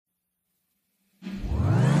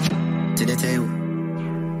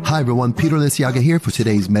Hi everyone, Peter Lisiaga here for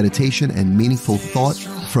today's meditation and meaningful thought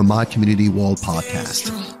from my Community Wall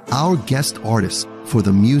podcast. Our guest artist for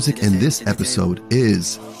the music in this episode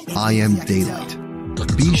is I Am Daylight.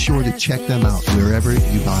 Be sure to check them out wherever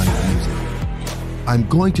you buy music. I'm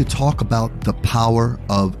going to talk about the power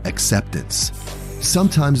of acceptance.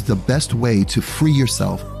 Sometimes the best way to free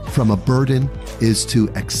yourself from a burden is to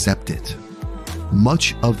accept it.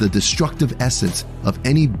 Much of the destructive essence of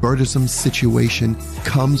any burdensome situation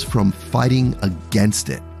comes from fighting against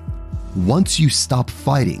it. Once you stop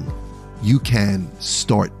fighting, you can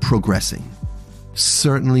start progressing.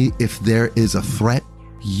 Certainly, if there is a threat,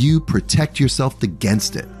 you protect yourself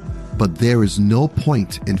against it. But there is no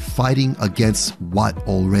point in fighting against what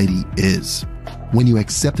already is. When you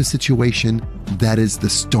accept a situation, that is the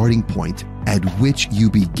starting point at which you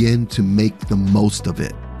begin to make the most of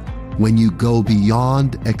it. When you go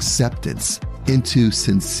beyond acceptance into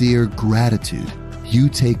sincere gratitude, you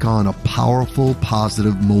take on a powerful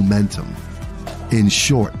positive momentum. In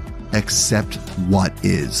short, accept what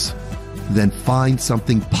is. Then find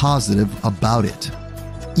something positive about it.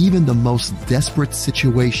 Even the most desperate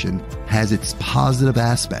situation has its positive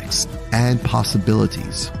aspects and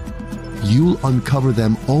possibilities. You'll uncover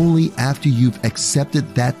them only after you've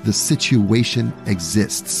accepted that the situation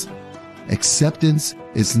exists. Acceptance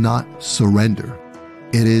is not surrender.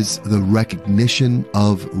 It is the recognition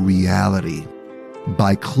of reality.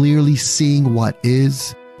 By clearly seeing what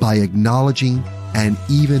is, by acknowledging and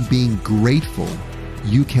even being grateful,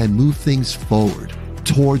 you can move things forward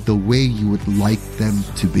toward the way you would like them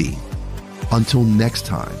to be. Until next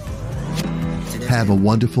time, have a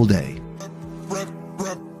wonderful day.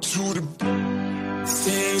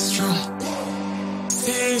 Stay strong.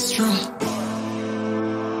 Stay strong.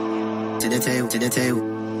 To the table.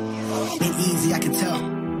 Ain't easy, I can tell.